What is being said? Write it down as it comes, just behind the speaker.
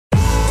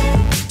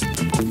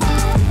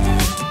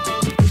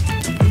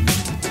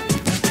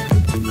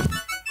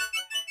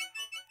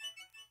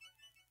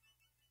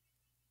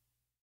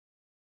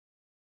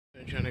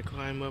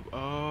climb up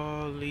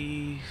all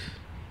these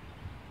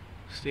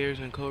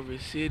stairs in Culver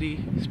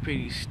City. It's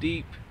pretty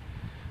steep.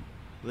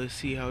 Let's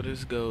see how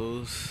this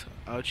goes.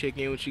 I'll check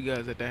in with you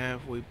guys at the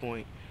halfway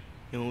point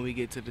and when we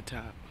get to the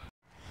top.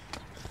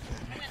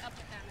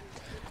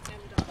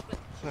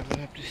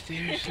 Climbing up the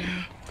stairs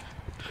now.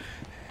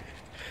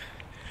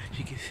 As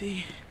you can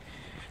see,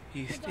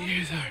 these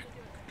stairs are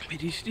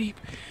pretty steep.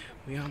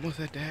 We almost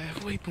at the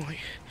halfway point.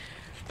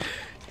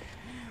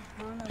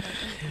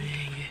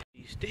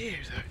 These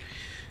stairs are,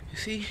 you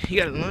see, you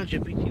gotta lunge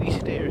up these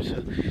stairs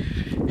so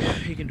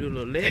you can do a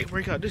little leg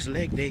workout. This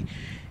leg day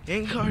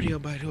and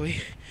cardio, by the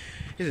way.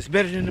 This is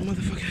better than the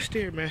motherfucking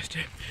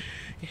Stairmaster.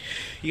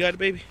 You got it,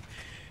 baby?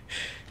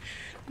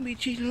 Don't be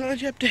cheating,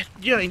 lunge up that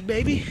joint,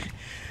 baby.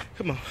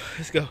 Come on,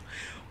 let's go.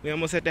 We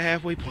almost at the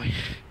halfway point.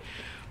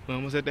 We're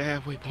almost at the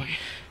halfway point.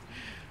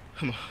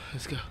 Come on,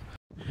 let's go.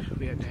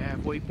 We at the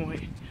halfway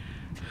point.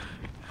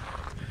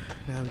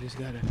 Now we just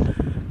gotta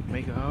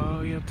make it all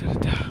the way up to the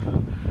top.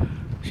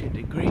 Shit,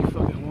 the great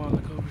fucking wall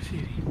of Culver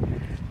City.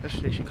 That's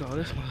what they should call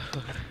this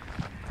motherfucker.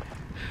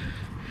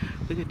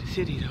 Look at the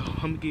city though.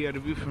 I'm gonna give you the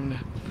view from the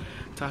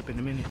top in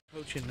a minute.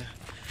 Approaching the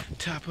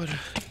top of the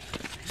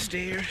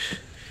stairs.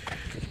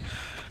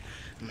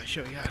 I'm gonna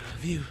show y'all the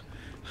view.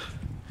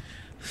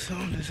 As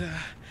soon as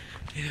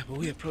yeah, but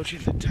we approaching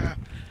the top.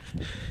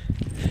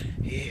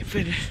 Yeah,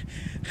 finish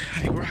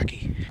like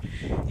Rocky.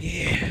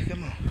 Yeah,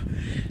 come on.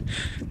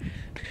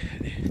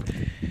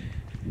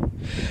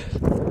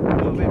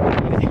 Come on, baby.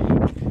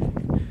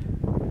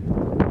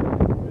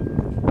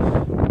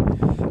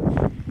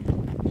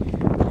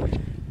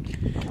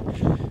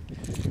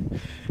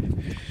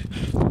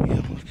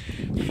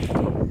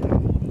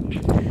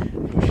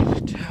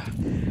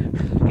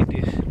 Look at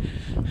this.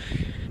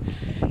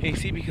 Can't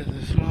see because of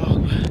the smog,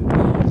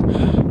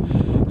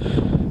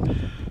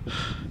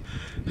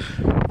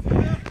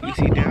 but you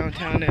see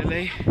downtown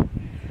LA,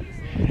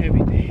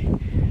 everything.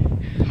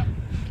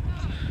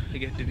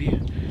 Look at the view.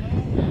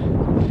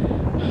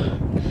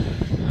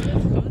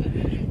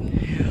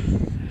 Yeah.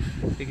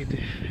 Look at the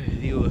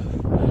view of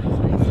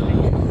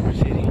Culver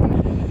City.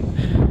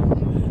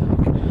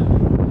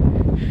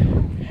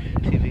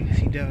 See if you can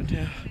see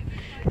downtown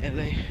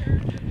LA.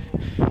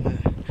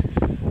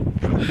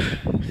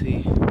 See,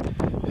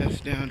 that's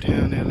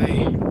downtown LA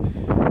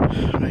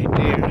right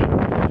there.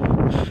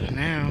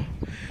 Now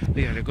we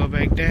gotta go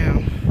back down.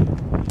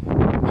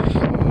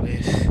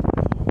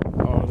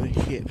 All this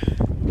shit.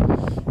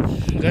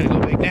 We gotta go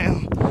back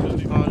down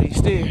all these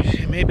stairs.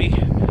 And maybe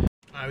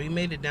we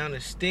made it down the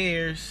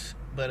stairs,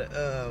 but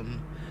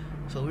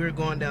so we were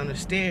going down the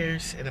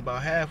stairs, and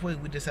about halfway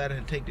we decided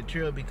to take the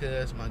trail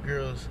because my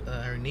girl's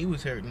her knee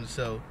was hurting.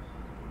 So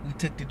we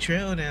took the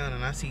trail down,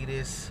 and I see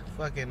this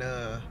fucking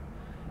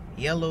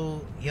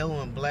yellow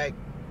and black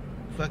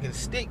fucking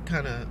stick,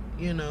 kind of,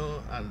 you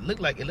know, it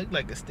looked like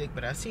a stick,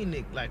 but I seen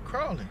it like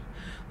crawling.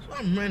 So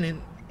I'm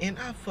running, and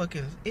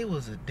it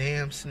was a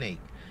damn snake,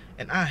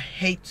 and I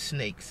hate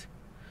snakes.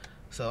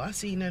 So I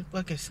seen that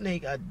fucking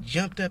snake. I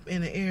jumped up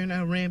in the air and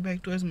I ran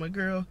back towards my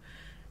girl,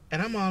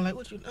 and I'm all like,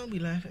 "What you? Don't be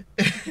laughing."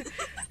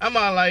 I'm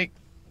all like,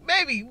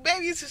 "Baby,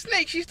 it's a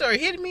snake." She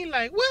started hitting me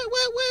like, "What?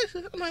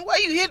 I'm like,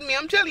 "Why you hitting me?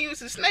 I'm telling you,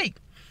 it's a snake."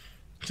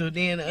 So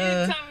then, you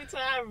didn't tell me till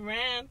I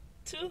ran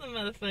to the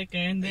motherfucker,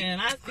 and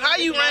then I how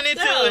you run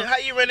into it? How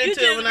you run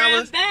into it when I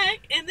was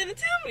back, and then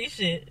tell me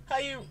shit. How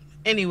you?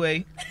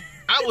 Anyway,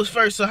 I was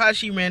first, so how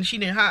she ran? She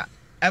didn't. How?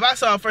 If I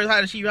saw her first,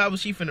 how was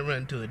she finna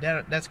run to it?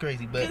 That's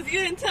crazy. But you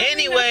didn't tell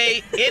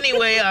anyway,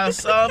 I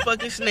saw a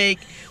fucking snake.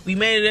 We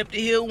made it up the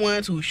hill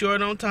once. We were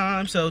short on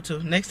time, so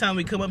next time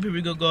we come up here,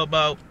 we gonna go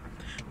about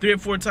 3 or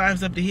 4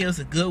 times up the hill. It's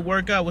a good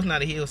workout. Well, it's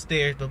not a hill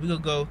stairs, but we gonna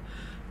go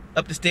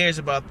up the stairs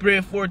about 3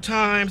 or 4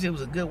 times. It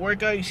was a good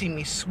workout. You see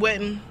me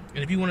sweating.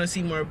 And if you want to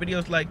see more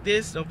videos like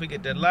this, don't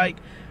forget to like,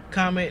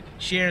 comment,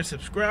 share, and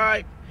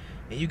subscribe.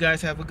 And you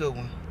guys have a good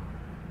one.